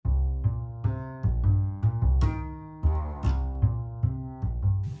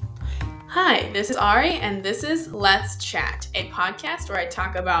Hi, this is Ari, and this is Let's Chat, a podcast where I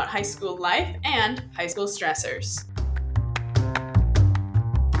talk about high school life and high school stressors.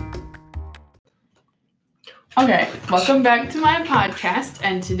 Okay, welcome back to my podcast,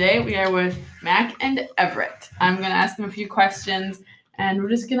 and today we are with Mac and Everett. I'm going to ask them a few questions, and we're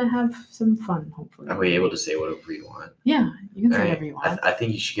just going to have some fun, hopefully. Are we able to say whatever you want? Yeah, you can say whatever you want. I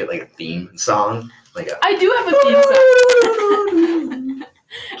think you should get like a theme song. I do have a theme song.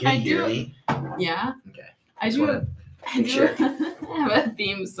 Can you hear me? Yeah. Okay. I do have a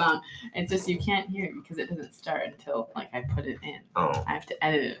theme song. It's just you can't hear it because it doesn't start until I put it in. Oh. I have to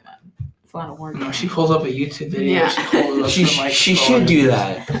edit it. It's a lot of work. No, she pulls up a YouTube video. Yeah. She should do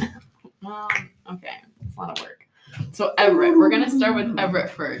that. Well, okay. It's a lot of work. So Everett, we're gonna start with Everett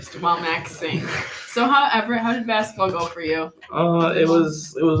first while Max sings. So how did basketball go for you? It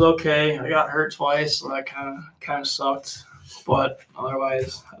was okay. I got hurt twice, so that kind of sucked. But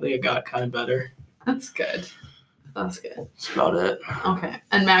otherwise, I think it got kind of better. That's good. That's about it. Okay.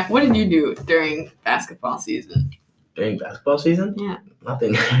 And Mac, what did you do during basketball season? During basketball season? Yeah.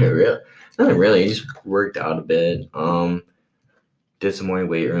 Nothing really. Nothing really. Just worked out a bit. Did some more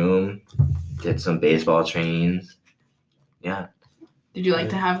weight room. Did some baseball trainings. Yeah. Did you like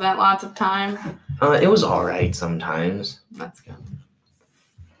to have that lots of time? It was all right sometimes. That's good.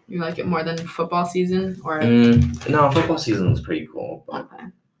 You like it more than football season, or? No, football season was pretty cool. But okay.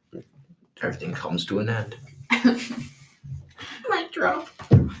 Everything comes to an end. Mic drop.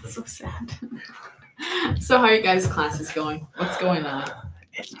 So sad. So how are you guys' classes going? What's going on?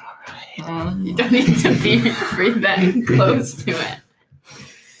 It's all right. You don't need to breathe that close to it.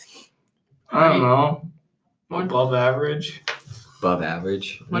 I don't know. Above average. Above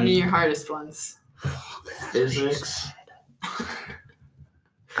average. What are your hardest ones? Physics.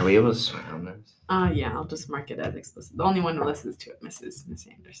 Are we able to swear on this? Yeah, I'll just mark it as explicit. The only one who listens to it, Miss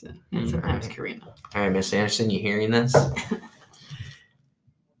Anderson, and sometimes Karina. All right, Miss Anderson, you hearing this?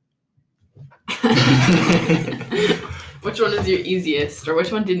 Which one is your easiest, or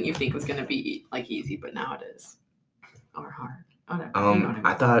which one didn't you think was gonna be easy, but now it is, or hard? Whatever.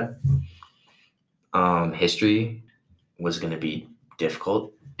 I thought history was gonna be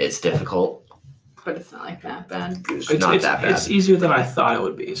difficult. It's difficult. But it's not that bad. It's not that bad. It's easier than I thought it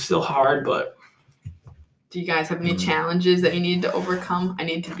would be. It's still hard, but... Do you guys have any challenges that you need to overcome? I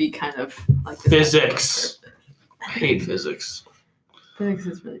need to be kind of like this. Physics. I hate physics. Physics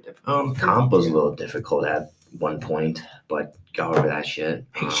is really difficult. Comp was a little difficult at one point, but got over that shit.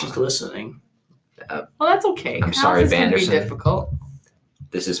 I think she's listening. Well, that's okay. I'm sorry, Van Anderson. Anderson. Be difficult.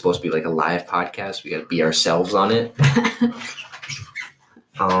 This is supposed to be like a live podcast. We got to be ourselves on it.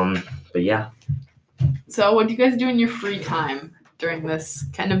 But yeah. So what do you guys do in your free time during this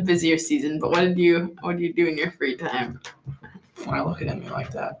kind of busier season? But what do you do in your free time? Why look at me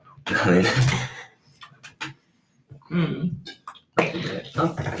like that?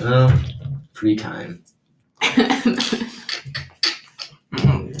 Free time. I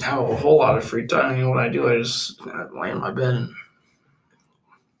have a whole lot of free time. You know what I do? I just lay in my bed and...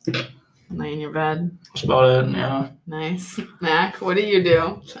 Lay in your bed. That's about it, yeah. Nice. Mac, what do you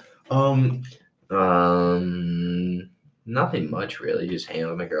do? Nothing much really. Just hang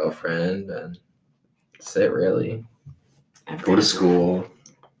out with my girlfriend and that's it really. Go to school.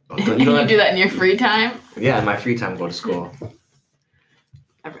 You do that in your free time? Yeah, in my free time, go to school.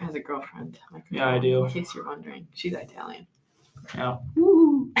 Everett has a girlfriend. Yeah, I do. In case you're wondering, she's Italian. Yeah.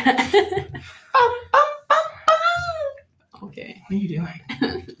 Woo. Okay. What are you doing?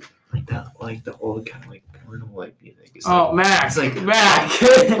 Like the old kind of like porno music. It's oh, Max! It's like Max!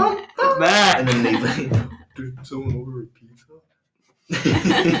 Max! And then they did someone order a pizza?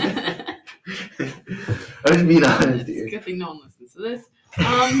 I'm just being honest here. It's a good thing no one listens to this.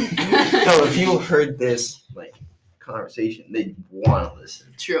 No, if you heard this conversation, they'd want to listen.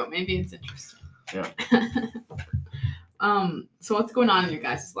 True. Maybe it's interesting. Yeah. So what's going on in your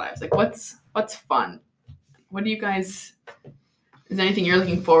guys' lives? What's fun? What do you guys? Is there anything you're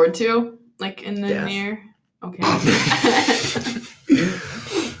looking forward to, in the near? Okay.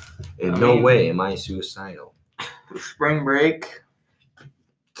 In no way am I suicidal. Spring break.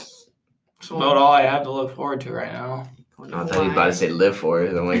 It's about all I have to look forward to right now. I thought you were about to say live for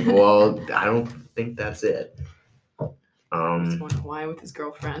it. I'm like, well, I don't think that's it. He's going to Hawaii with his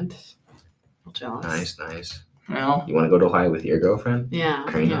girlfriend. I'm jealous. Nice. Well, you want to go to Hawaii with your girlfriend? Yeah,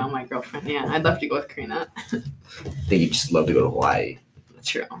 Karina? My girlfriend. Yeah, I'd love to go with Karina. I think you just love to go to Hawaii. That's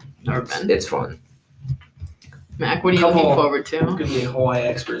true. Never been. It's fun. Mac, what are you looking forward to? Could be Hawaii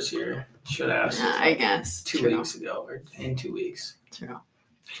experts here. Should ask. Yeah, I guess. 2 weeks ago, or in 2 weeks. True.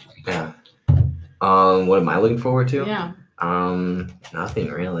 Yeah. What am I looking forward to? Yeah. Nothing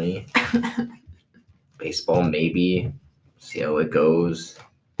really. Baseball, maybe. See how it goes.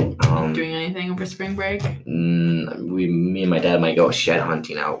 Doing anything over spring break? Me and my dad might go shed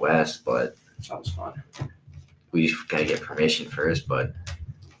hunting out west, but Sounds fun. we just gotta get permission first. But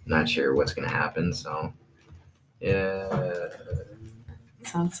not sure what's gonna happen. So, yeah.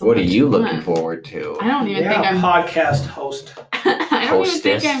 Sounds so What are much you fun. looking forward to? I don't even think I'm. podcast host. I don't even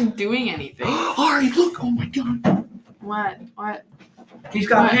think Hostess. I'm doing anything. Ari, look! Oh my god. What? What? He's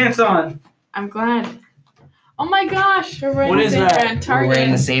got What? pants on. I'm glad. Oh my gosh, we're wearing What the is same that? brand, Target. We're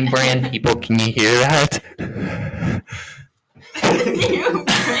wearing the same brand. People, can you hear that? You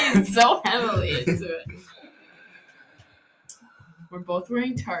breathe so heavily into it. We're both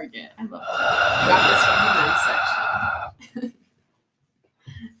wearing Target. I love it. Got this from the men's section.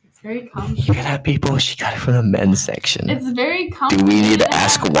 It's very comfy. Look at that, people. She got it from the men's section. It's very comfy. Do we need to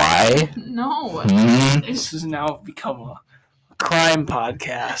ask why? No. This has now become a crime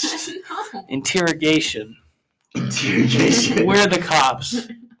podcast. No. Interrogation. Interrogation. Where are the cops?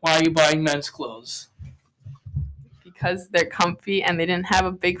 Why are you buying men's clothes? Because they're comfy and they didn't have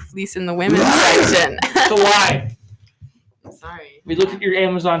a big fleece in the women's section. So why? Sorry. We looked at your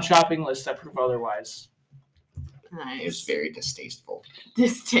Amazon shopping list that prove otherwise. It was Nice. very distasteful.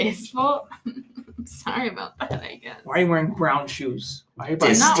 Distasteful? I'm sorry about that, I guess. Why are you wearing brown shoes? Why are you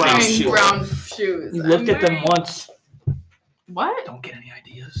buying I'm not brown wearing shoes? brown shoes. You looked I'm at them wearing- once. What? Don't get any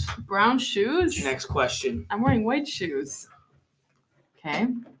ideas. Brown shoes? Next question. I'm wearing white shoes. Okay.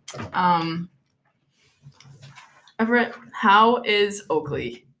 Everett, how is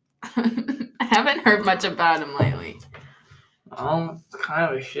Oakley? I haven't heard much about him lately. It's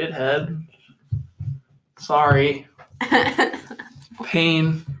kind of a shithead. Sorry.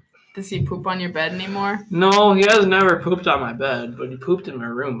 Pain. Does he poop on your bed anymore? No, he has never pooped on my bed, but he pooped in my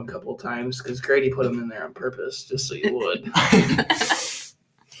room a couple times because Grady put him in there on purpose, just so you would. Yeah.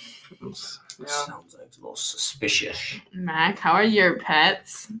 Sounds like a little suspicious. Mac, how are your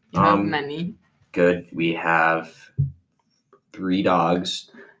pets? You have many. Good. We have 3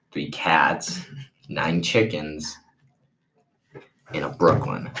 dogs, 3 cats, 9 chickens, and a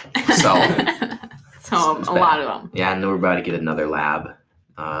Brooklyn. So, So it's a bad. lot of them. Yeah, and we're about to get another lab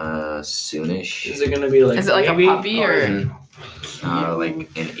soonish. Is it gonna be like? Is it like a baby, puppy or-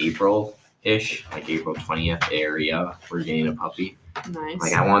 Like in April-ish, like April 20th area, we're getting a puppy. Nice.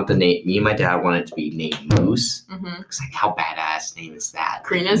 Like I want the name. Me and my dad want it to be named Moose. Mm-hmm. It's like how badass name is that?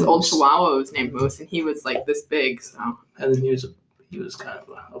 Karina's old Moose. Chihuahua was named Moose, and he was like this big. So And then he was kind of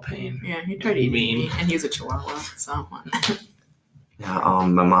a pain. yeah, he tried eating Mean. me, and he was a Chihuahua. So Yeah,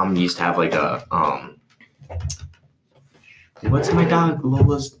 my mom used to have like a what's my dog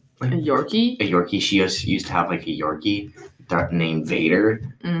Lola's a Yorkie. a Yorkie. She used to have like a Yorkie named Vader.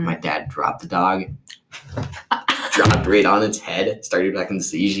 Mm. My dad dropped the dog, dropped right on its head, started fucking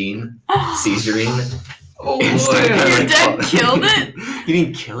seizuring. Oh And started, Your like, dad killed it? He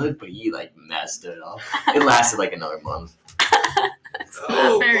didn't kill it, but he like messed it up. It lasted like another month. It's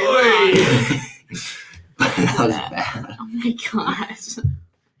not very long. That was bad. Oh my gosh.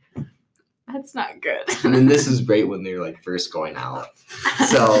 That's not good. And then this is right when they're like first going out.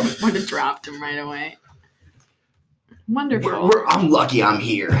 So Would have dropped him right away. Wonderful. I'm lucky I'm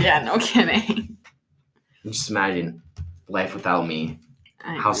here. Yeah, no kidding. Just imagine life without me.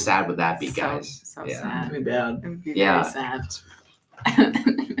 I How know. sad would that be, So- guys? So Yeah. sad. Pretty bad. It would be Yeah. very sad.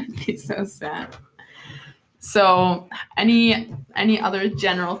 It would be so sad. So, any other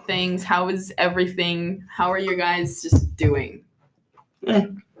general things? How is everything? How are you guys just doing? Eh.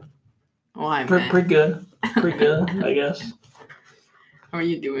 Oh, I Pretty good. Pretty good, I guess. How are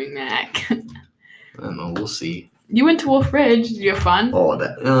you doing, Mac? I don't know. We'll see. You went to Wolf Ridge. Did you have fun? Oh,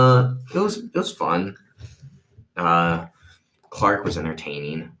 that it was fun. Clark was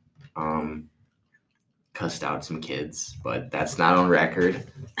entertaining. Cussed out some kids, but that's not on record.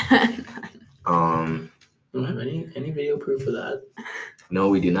 Don't have any video proof of that. No,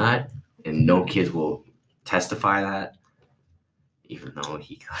 we do not, and no kids will testify that. Even though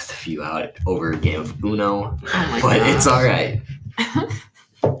he cussed a few out over a game of Uno, Oh my but gosh. it's all right.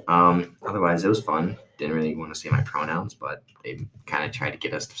 Otherwise, it was fun. Didn't really want to say my pronouns, but they kind of tried to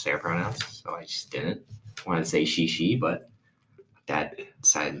get us to say our pronouns, so I just didn't. Want to say she, but Dad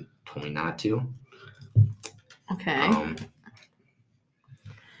decided told me not to. Okay.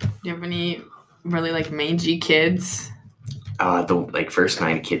 Do you have any really like mangy kids? The first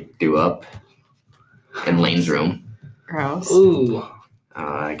night a kid threw up in Lane's room. Gross. Ooh.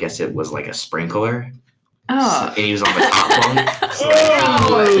 I guess it was like a sprinkler. Oh. And he was on the top one.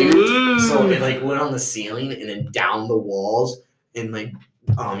 So it like went on the ceiling and then down the walls and like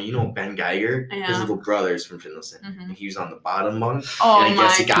Ben Geiger, his Yeah. little brother's from Finlayson. Mhm. And he was on the bottom bunk. Oh and I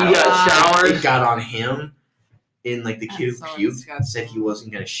guess my it got He got on, showered. it got on him. And like the kid who That's so puked disgusting. said he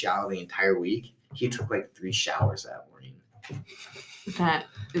wasn't gonna shower the entire week. He took like 3 showers that morning. That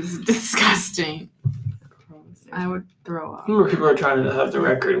is disgusting. I would throw up. I remember people were trying to have the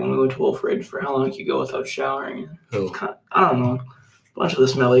record when we went to Wolf Ridge for how long you could go without showering. Who? I don't know. A bunch of the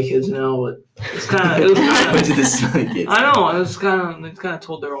smelly kids now, but it's kind of. Bunch of the smelly kids. I know it's kind of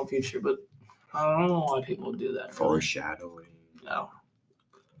told their own future, but I don't know why people would do that. Foreshadowing. No.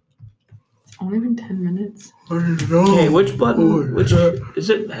 It's only been 10 minutes. Okay, which button? Which is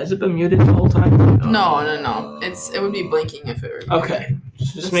it? Has it been muted the whole time? No. It would be blinking if it were. Okay,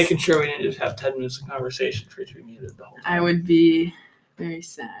 just making sure we didn't just have 10 minutes of conversation for it to be muted the whole time. I would be very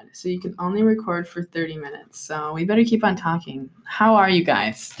sad. So you can only record for 30 minutes. So we better keep on talking. How are you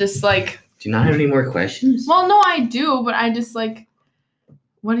guys? Just like. Do you not have any more questions? Well, no, I do, but I just like.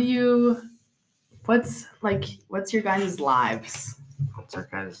 What's your guys' lives? What's our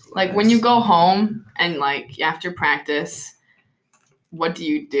guys' Like when you go home and like after practice, what do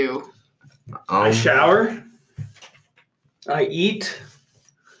you do? I shower, I eat,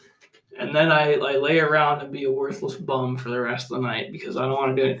 and then I lay around and be a worthless bum for the rest of the night because I don't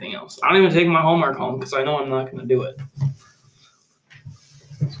want to do anything else. I don't even take my homework home because I know I'm not going to do it.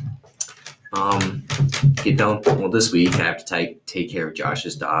 This week I have to take care of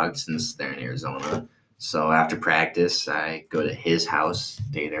Josh's dog since they're in Arizona. So after practice, I go to his house,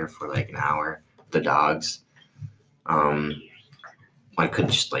 stay there for like an hour. The dogs. I could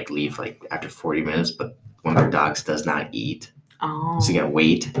just like leave like after 40 minutes, but one of our dogs does not eat. Oh. So you gotta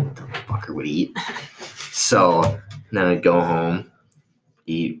wait. The fucker would eat. So then I'd go home,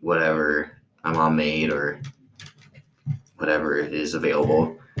 eat whatever my mom made or whatever is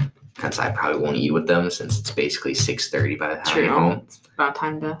available. Because I probably won't eat with them since it's basically 6:30 by the time I get home. It's about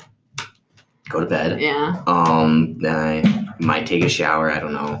time to Go to bed. Yeah. Then I might take a shower, I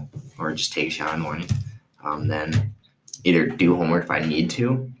don't know, or just take a shower in the morning. Then either do homework if I need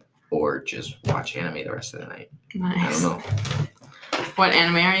to, or just watch anime the rest of the night. Nice. I don't know. What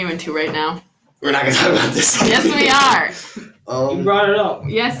anime are you into right now? We're not gonna talk about this. Yes, we are. You brought it up.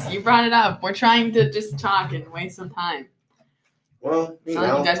 Yes, you brought it up. We're trying to just talk and waste some time. Well, It's not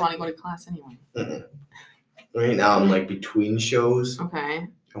like you guys want to go to class anyway. right now I'm like between shows. Okay.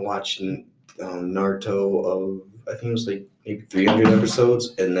 I'm watching Naruto of, I think it was like maybe 300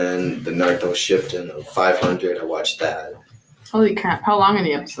 episodes, and then the Naruto Shippuden of 500. I watched that. Holy crap. How long are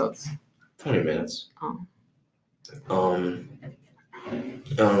the episodes? 20 minutes. Oh.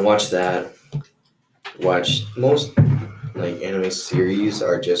 Watch that. Watch most like anime series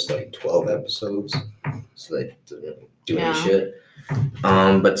are just like 12 episodes, so they don't do any shit.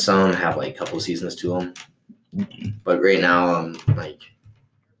 But some have like a couple seasons to them. But right now,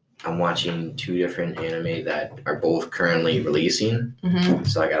 I'm watching 2 different anime that are both currently releasing. Mm-hmm.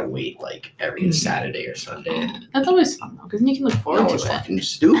 So I gotta wait like every Saturday or Sunday. That's always fun though, because you can look forward No, to it's it. fucking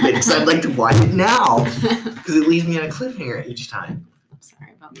stupid because I'd like to watch it now because it leaves me on a cliffhanger each time. I'm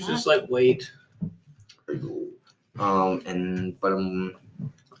sorry about It's that. just like wait. I don't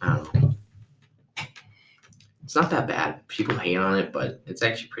know. It's not that bad. People hate on it, but it's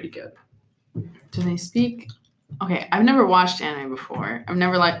actually pretty good. Do they speak? Okay, I've never watched anime before. I've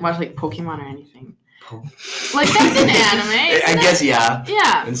never watched like Pokemon or anything. Like that's an anime. I guess yeah.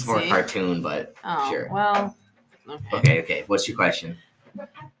 Yeah. It's more see? cartoon, but Oh, sure. well. Okay. Okay. What's your question?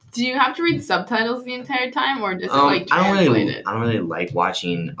 Do you have to read subtitles the entire time, or does it like I translated? don't really like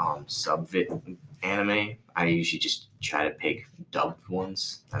watching anime. I usually just try to pick dubbed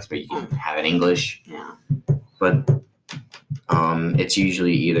ones. That's what you can have in English. Yeah. But it's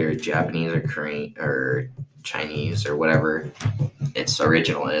usually either Japanese or Korean or Chinese or whatever its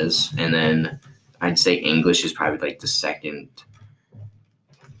original is, and then I'd say English is probably like the second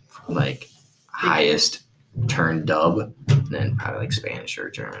like highest turn dub, and then probably like Spanish or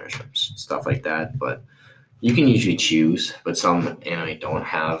German or stuff like that. But you can usually choose, but some anime don't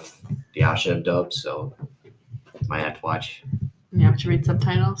have the option of dub, so might have to watch. You have to read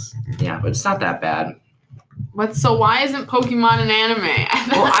subtitles. Yeah, but it's not that bad. So why isn't Pokemon an anime?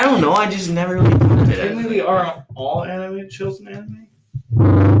 Well, I don't know. I just never really thought of it. Technically, are all anime shows an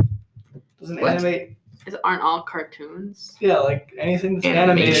anime? Doesn't anime? Aren't all cartoons? Yeah, like anything that's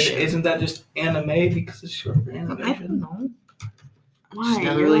Animation. animated, isn't that just anime because it's short for I don't animation? know. Why? Just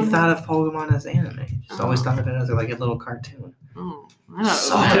never really thought of Pokemon as anime. Just always thought of it as like a little cartoon. Oh, I don't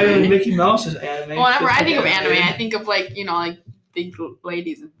So know. Technically, Mickey Mouse is anime. Well, whenever It's I just think of anime, animated. I think of like big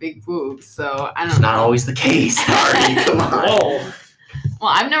ladies with big boobs. So I don't It's know. not always the case, Ari. Come on. Whoa. Well,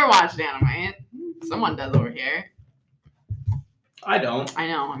 I've never watched anime. Someone does over here. I don't. I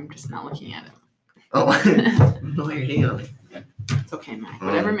know. I'm just not looking at it. Oh, no, you're here. It's okay, Mac.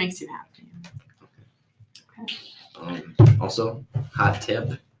 Whatever makes you happy. Also, hot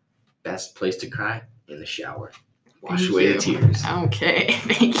tip: best place to cry in the shower. Wash Thank away you. the tears. Okay,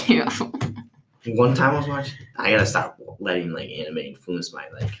 thank you. One time I was watching. I gotta stop letting like anime influence my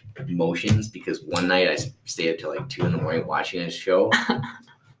like emotions because one night I stayed up till like 2 a.m. watching a show, and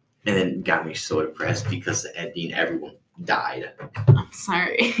then got me so depressed because the ending, everyone died. I'm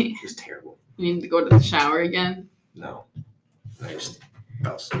sorry. It was terrible. You need to go to the shower again? No, I just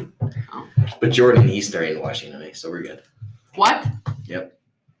fell asleep. Oh. But Jordan, he's starting to watch anime, so we're good. What? Yep.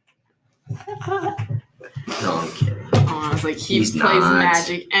 No, I'm kidding. Oh, I was like, he He's plays not.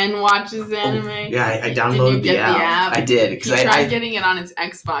 Magic and watches anime. Yeah, I Did downloaded you get the app. I did He because tried I getting it on his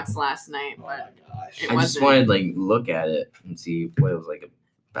Xbox last night, Oh my but gosh. it I just wasn't. wanted to like look at it and see what it was like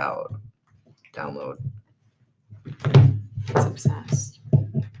about. Download. It's obsessed.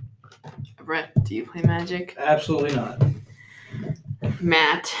 Everett, do you play Magic? Absolutely not.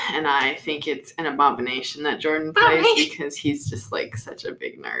 Matt and I think it's an abomination that Jordan plays because he's just like such a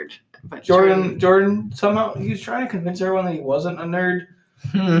big nerd. But Jordan somehow he was trying to convince everyone that he wasn't a nerd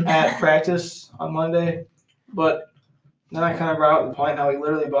at practice on Monday, but then I kind of brought up the point how he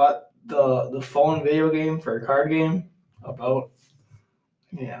literally bought the phone video game for a card game about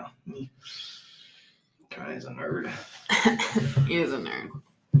he kind of is a nerd. he is a nerd.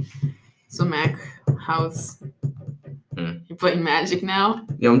 So Mac, how's Hmm. you playing Magic now?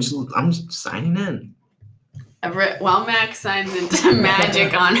 Yeah, I'm just signing in. Everett, while Mac signs into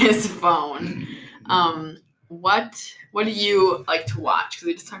Magic on his phone, what do you like to watch? Because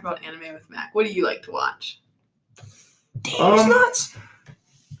we just talked about anime with Mac. What do you like to watch? Nuts.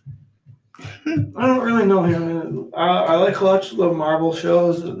 I don't really know him. I like to watch the Marvel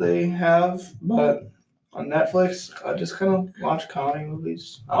shows that they have, but on Netflix, I just kind of watch comedy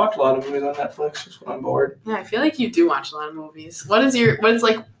movies. I watch a lot of movies on Netflix just when I'm bored. Yeah, I feel like you do watch a lot of movies. What is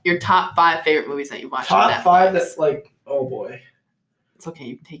like your top 5 favorite movies that you watch? on Top Netflix? 5 that's like, oh boy. It's okay.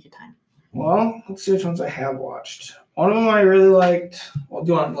 You can take your time. Well, let's see which ones I have watched. One of them I really liked. Well,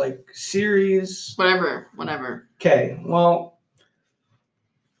 do you want like series? Whatever. Okay, well,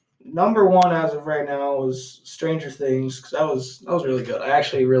 number 1 as of right now was Stranger Things because that was really good. I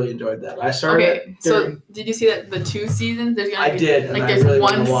actually really enjoyed that. I started. Okay, so did you see that the 2 seasons? There's gonna I be, did, and like I there's really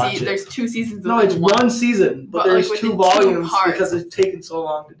one want to watch it. There's 2 seasons. No, of it's one season, but there's like 2 within 2 volumes parts. because it's taken so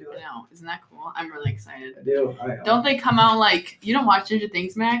long to do I it. know. Isn't that cool? I'm really excited. I do. I know. Don't they come out like you don't watch Stranger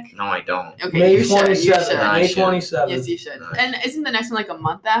Things, Mac? No, I don't. Okay, May you should. You 27th. should. I May should. 27th. Yes, you should. Nice. And isn't the next one like a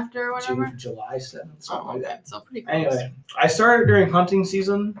month after or whatever? July 7th, something Oh, like okay. that. So pretty close. Anyway, I started during hunting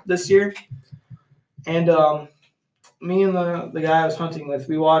season this year, and me and the guy I was hunting with,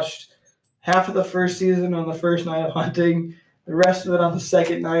 we watched half of the first season on the first night of hunting, the rest of it on the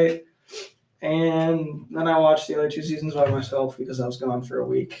second night, and then I watched the other 2 seasons by myself because I was gone for a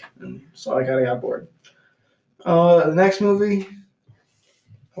week, and so I kind of got bored. The next movie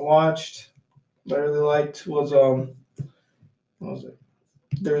I watched that I really liked was what was it?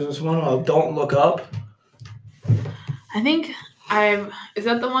 There was this one called Don't Look Up. I think is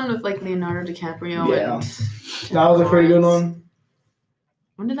that the one with like Leonardo DiCaprio? Yeah. And That was a pretty good one.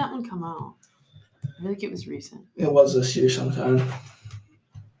 When did that one come out? I feel like it was recent. It was this year sometime.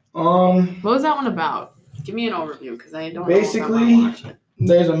 What was that one about? Give me an overview because I don't Basically, know if I watch it.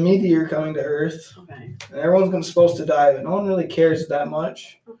 There's a meteor coming to Earth, Okay. and everyone's supposed to die, but no one really cares that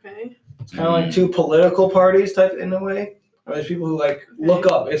much. Okay. It's kind of like 2 political parties type in a way. There's people who like look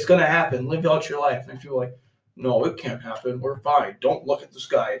up, it's gonna happen, live out your life. And there's people like, no, it can't happen. We're fine. Don't look at the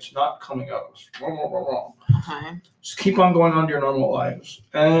sky. It's not coming out. Okay. Just keep on going on your normal lives.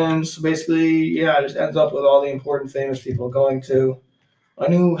 And so basically, it just ends up with all the important famous people going to a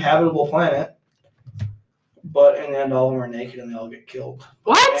new habitable planet. But in the end, all of them are naked and they all get killed.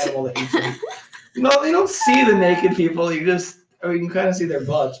 What? The animal that eats them. No, you don't see the naked people. You can kind of see their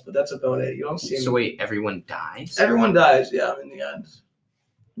butts, but that's about it. You don't see them. So wait, everyone dies? Everyone dies, yeah, in the end.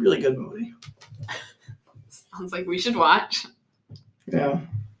 Really good movie. Sounds like we should watch. Yeah.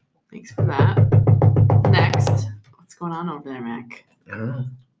 Thanks for that. Next, what's going on over there, Mac? I don't know.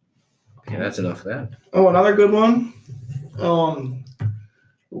 Okay, that's enough of that. Oh, another good one.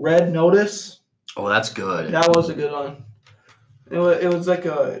 Red Notice. Oh, that's good. That was a good one. It was like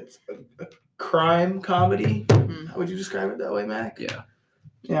a crime comedy. Mm-hmm. How would you describe it that way, Mac? Yeah.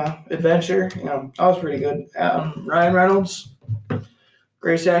 Yeah, adventure. That was pretty good. Ryan Reynolds,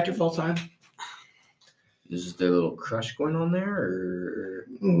 greatest actor of all time. Is there a little crush going on there, or?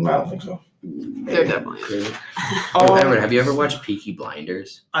 I don't think so. There definitely is. Everett, have you ever watched Peaky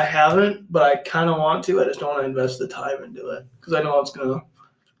Blinders? I haven't, but I kind of want to. I just don't want to invest the time into it because I know it's gonna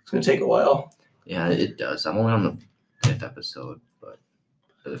take a while. Yeah, it does. I'm only on the 5th episode, but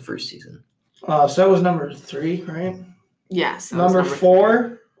for the first season. So that was number 3, right? Yes. Number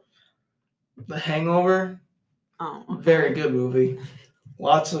 4, The Hangover. Oh, okay. Very good movie.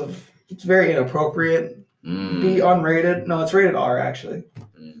 It's very inappropriate. Be unrated. No, it's rated R actually.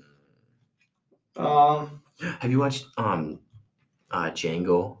 Have you watched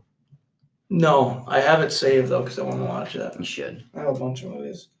Django? No, I have it saved though because I want to watch it. You should. I have a bunch of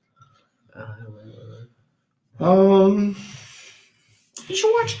movies. You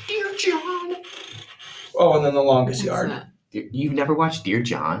should watch Dear John. Oh, and then The Longest What's Yard. that? You've never watched Dear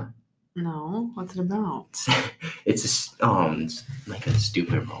John? No. What's it about? It's like a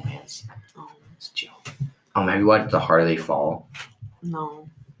stupid romance. Oh, It's a joke. Have you watched The Harder They Fall? no.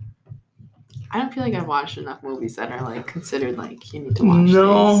 I don't feel like I've watched enough movies that are like considered like you need to watch.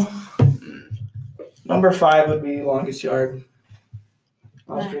 No. these. Number 5 would be Longest Yard.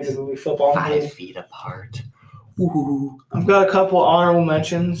 That was a pretty good movie. Football 5 movie. Feet Apart. Ooh. I've got a couple honorable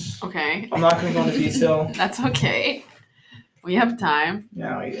mentions. Okay. I'm not going to go into detail. That's okay. We have time.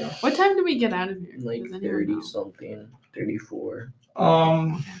 Yeah, we do. What time do we get out of here? Like Does anyone 30 know? something. 34.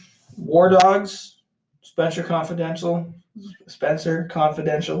 War Dogs, Spencer Confidential. I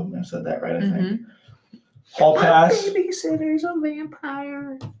said that right, I think. Mhm. Hall Pass. Babysitter's a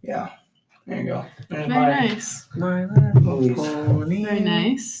vampire. Yeah. There you go. There's Very my nice. My little movies. pony. Very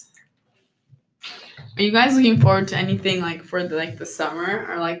nice. Are you guys looking forward to anything like for the summer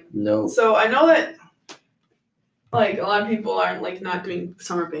or like? No. So I know that like a lot of people are like not doing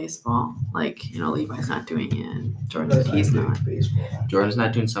summer baseball. Like Levi's not doing it. And Jordan said he's not. Baseball. Jordan's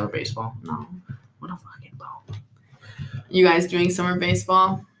not doing summer baseball. No. What a fucking bum. You guys doing summer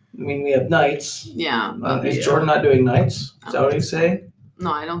baseball? I mean, we have nights. Yeah. Is Yeah. Jordan not doing nights? Is that what he's saying?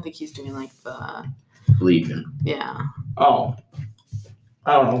 No, I don't think he's doing like the. Legion. Yeah. Oh.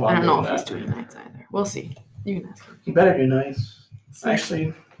 I don't know about I don't know if that. he's doing nights either. We'll see. You can ask him. He better do nights.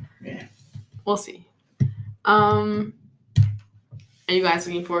 Actually, We'll see. Are you guys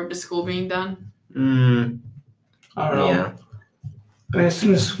looking forward to school being done? I don't know. Yeah. I mean, as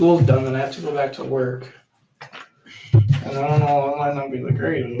soon as school's done, then I have to go back to work. And I don't know, it might not be the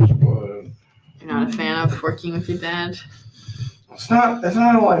greatest, but You're not a fan of working with your dad? it's not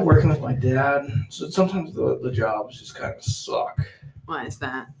like working with my dad. So sometimes the jobs just kind of suck. Why is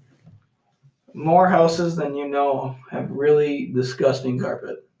that? More houses than you know have really disgusting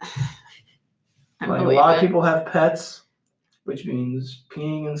carpet. I Like a believe lot it. of people have pets, which means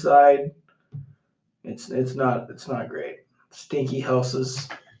peeing inside. It's not great. Stinky houses,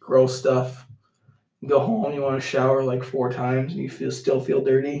 gross stuff. You go home, you want to shower like 4 times, and you still feel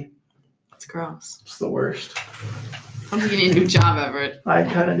dirty. It's gross. It's the worst. Sounds like you need a new job, Everett. I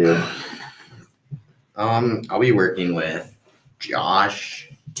kind of do. I'll be working with Josh,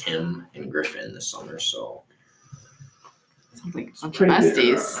 Tim, and Griffin this summer, so Sounds like a bunch of Pretty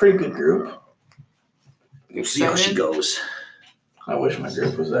besties. good group. we'll see how she goes. I wish my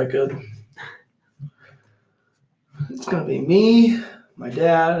group was that good. It's gonna be me, my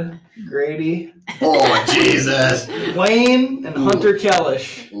dad, Grady, Oh, Jesus. Wayne, and Hunter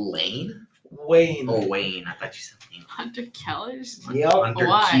Kellish. Lane? Wayne. Oh, Wayne. I thought you said Lane. Hunter Kellish? Yep. Hunter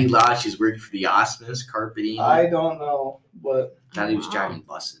Why? Kilash is working for the Ausmus carpeting. I don't know, but thought he was Wow. driving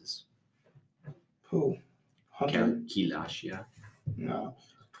buses. who? Hunter? Kilash, yeah. No.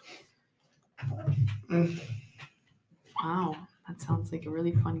 Wow. That sounds like a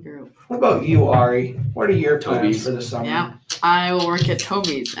really fun group. What about you, Ari? What are your plans Toby's. for the summer? Yeah. I will work at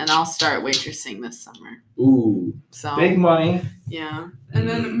Toby's and I'll start waitressing this summer. Ooh. So Big money. yeah. And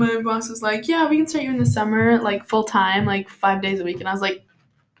then my boss was like, yeah, we can start you in the summer, like full time, like 5 days a week. And I was like,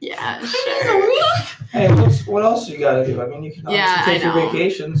 yeah, sure. Hey, what else you gotta do? I mean, you can Yeah, obviously take I your know.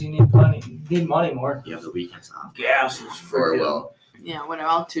 vacations. You need plenty. You need money more. You have the weekends off. Gas is Or, freaking. well, Yeah, whatever.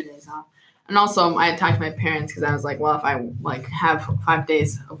 I'll have 2 days off. And also, I had talked to my parents because I was like, well, if I like have 5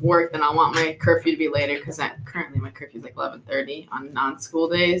 days of work, then I want my curfew to be later because currently my curfew is like 11:30 on non-school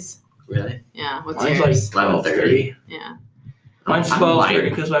days. really? Yeah, what's Mine's yours? like 11:30. Yeah. Mine's I'm 12:30 fine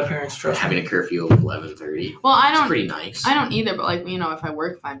because my parents trust having me. a curfew of 11:30. Well, I It's don't. pretty nice. I don't either, but like if I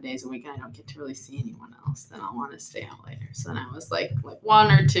work 5 days a week and I don't get to really see anyone else, then I'll want to stay out later. So then I was like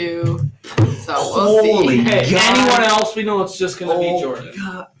 1 or 2. So we'll Holy see. Hey, God. anyone else? We know it's just gonna be Oh, Jordan.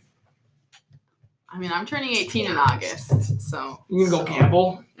 God. I mean, I'm turning 18 in August, so. You can go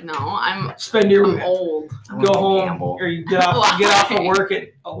gamble. No, I'm old. Go home, or you get off of work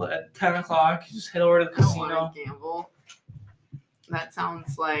at 10 o'clock. You just head over to the casino. I don't want to gamble. That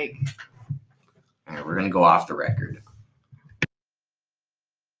sounds like. All right, we're gonna go off the record.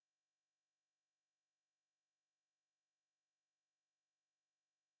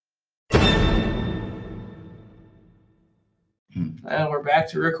 And we're back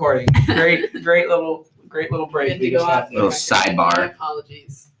to recording. Great little break. Little sidebar. My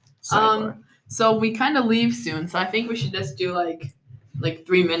apologies. So we kind of leave soon, so I think we should just do like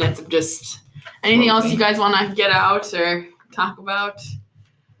 3 minutes of just anything else you guys want to get out or talk about.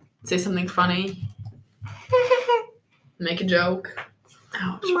 Say something funny. Make a joke.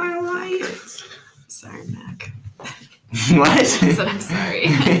 Ouch. My wife. Sorry, Mac. What? I said I'm sorry.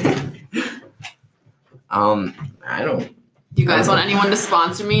 I don't. Do you guys want anyone to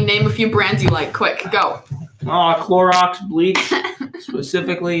sponsor me? Name a few brands you like. Quick, go. Clorox bleach.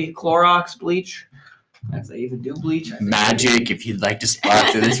 Specifically Clorox bleach. If they even do bleach. Magic, if you'd like to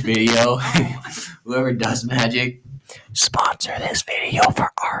sponsor this video. Whoever does magic, sponsor this video for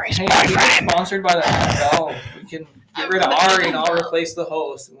Ari's boyfriend. Sponsored by the NFL. We can get rid of Ari and I'll replace the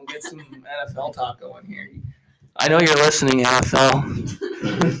host and we'll get some NFL talk going here. I know you're listening,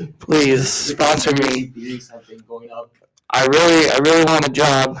 NFL. Please sponsor me. Something going up. I really want a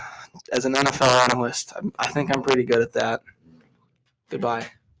job as an NFL analyst. I think I'm pretty good at that. Goodbye.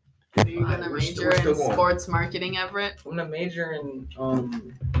 Are you going to major in sports marketing, Everett? I'm going to major in,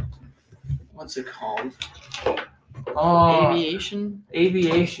 what's it called? Aviation?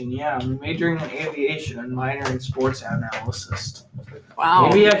 Aviation, yeah. I'm majoring in aviation and minoring in sports analysis. Wow.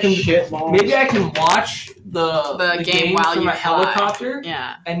 Maybe I can watch the game while from a helicopter.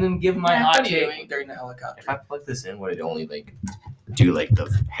 Yeah. And then give my hot take during the helicopter. If I plug this in, would it only do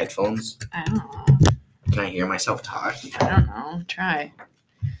the headphones? I don't know. Can I hear myself talk? I don't know. Try.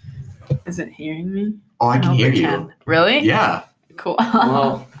 Is it hearing me? Oh, I can hear you. Really? Yeah. Cool.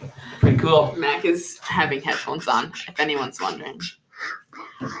 Well, pretty cool. Mac is having headphones on, if anyone's wondering.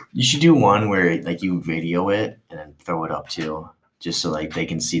 You should do one where you video it and then throw it up too, just so they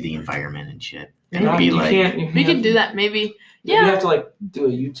can see the environment and shit. And it'd be we could do that maybe. Yeah. You have to do a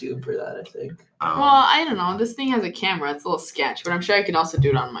YouTube for that, I think. Well, I don't know. This thing has a camera. It's a little sketch, but I'm sure I could also do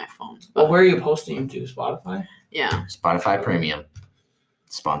it on my phone. Well, where are you posting them to? Spotify? Yeah. Spotify Premium.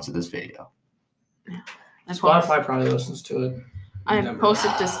 Sponsor this video. Yeah. Spotify probably listens to it. I post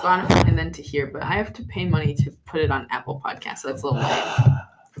it to Spotify and then to here, but I have to pay money to put it on Apple Podcasts, so that's a little lame.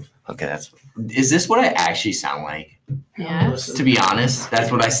 Okay, is this what I actually sound like? Yeah. To be honest,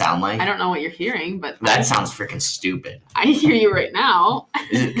 that's what I sound like. I don't know what you're hearing, but that sounds freaking stupid. I hear you right now.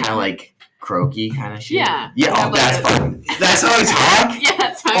 Is it kind of like croaky kind of shit? Yeah. Yeah. Oh, that's fun. That's how I talk. Yeah,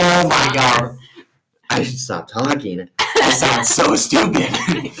 that's how. Oh my god. I should stop talking. That sounds so stupid.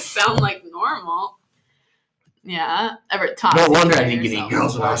 You sound like normal. Yeah. Everett talks. No wonder I didn't get any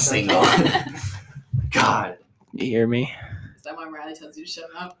girls when I was single. God. You hear me? Is that why Riley tells you to shut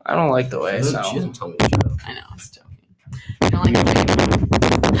up? I don't like the way I sound. She doesn't tell me to shut up. I know, I was joking. You don't like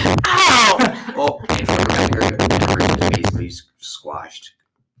it? Ow! Oh, and for the record, Everett basically squashed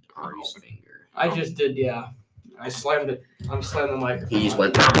Ari's finger. I just did, yeah. I slammed it. I'm slamming the microphone. He just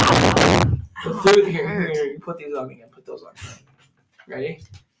went. Here. You put these on again. Put those on. Ready?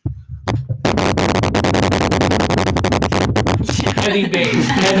 Heavy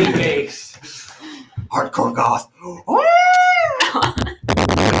bass. Hardcore goth.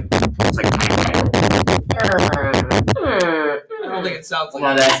 It's like I don't think it sounds like.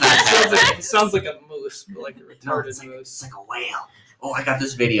 No, that's not. It sounds like a moose, but like a retarded moose. It's like a whale. Oh, I got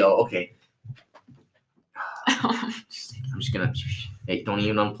this video. Okay. I'm just gonna. Hey, don't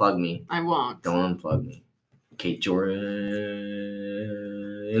even unplug me. I won't. Don't unplug me. Okay, Jordan.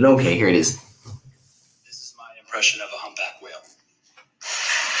 Okay, here it is. This is my impression of a humpback whale.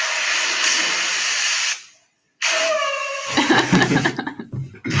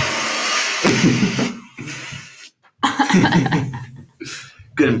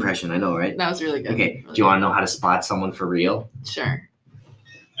 Good impression, I know, right? That was really good. Okay, really do you want to know how to spot someone for real? Sure.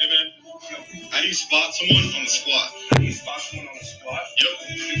 Hey man, how do you spot someone on the squat? How do you spot someone on the squat? Yep,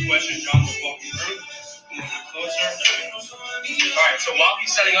 good question. John was walking through. A little bit closer. Alright, so while he's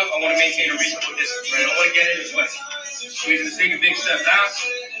setting up, I want to maintain a reasonable distance, right? I don't want to get in his way. So he's going to take a big step back.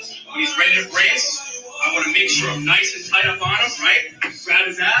 When he's ready to brace, I want to make sure I'm nice and tight up on him, right? Grab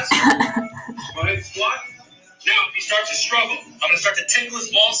his ass. Go ahead and squat. Now, if he starts to struggle, I'm going to start to tickle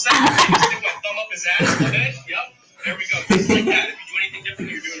his ball sack. Stick my thumb up his ass. Go ahead. Yep. There we go. Just like that. If you do anything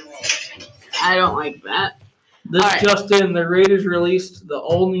different, you're doing it wrong. I don't like that. This All right. just in, the Raiders released the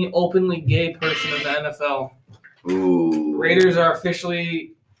only openly gay person in the NFL. Ooh. Raiders are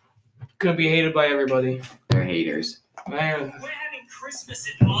officially going to be hated by everybody. They're haters. Man. We're having Christmas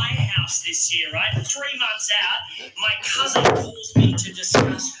at my house this year, right? 3 months out, my cousin calls me to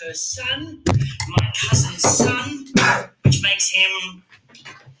discuss her son, my cousin's son, which makes him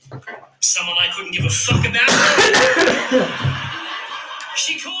someone I couldn't give a fuck about.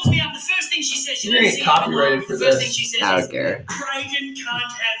 She calls me up. The first thing she says, You're gonna get copyrighted for the first this. thing she says I is, don't care. Brayden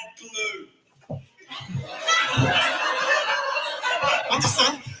can't have blue. What the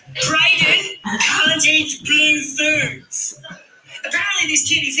fuck? Brayden can't eat blue foods. Apparently this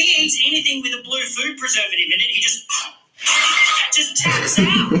kid, if he eats anything with a blue food preservative in it, he just taps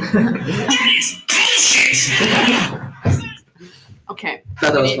out. That is bullshit. Okay.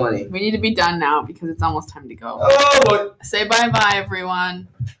 Thought that was funny. We need to be done now because it's almost time to go. Oh, boy. Say bye-bye, everyone.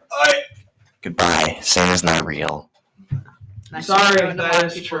 Goodbye. Santa's not real. That Sorry, should ruin a lot that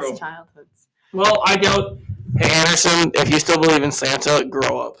of is people's true. childhoods. Well, I doubt. Hey, Anderson, if you still believe in Santa,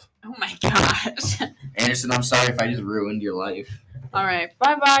 grow up. Oh my gosh. Anderson, I'm sorry if I just ruined your life. All right.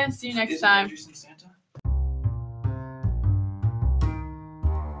 Bye-bye. See you next time. Anderson Santa?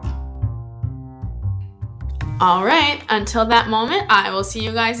 All right. Until that moment, I will see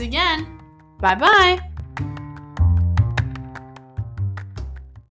you guys again. Bye-bye.